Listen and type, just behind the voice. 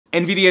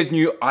NVIDIA's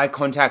new eye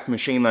contact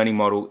machine learning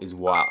model is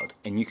wild,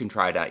 and you can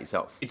try it out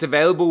yourself. It's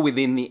available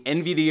within the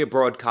NVIDIA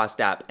Broadcast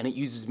app, and it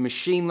uses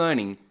machine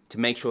learning to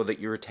make sure that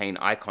you retain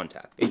eye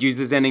contact. It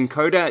uses an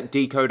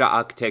encoder-decoder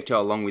architecture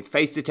along with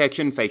face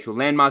detection, facial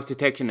landmark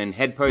detection, and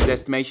head pose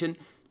estimation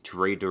to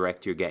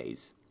redirect your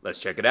gaze. Let's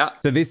check it out.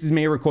 So this is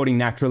me recording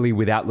naturally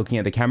without looking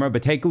at the camera,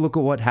 but take a look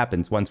at what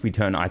happens once we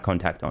turn eye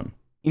contact on.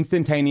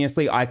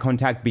 Instantaneously, eye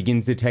contact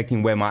begins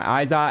detecting where my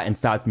eyes are and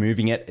starts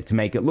moving it to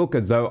make it look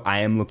as though I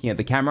am looking at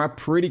the camera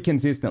pretty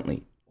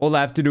consistently. All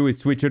I have to do is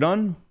switch it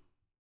on,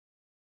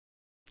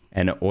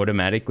 and it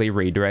automatically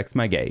redirects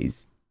my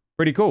gaze.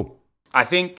 Pretty cool. I think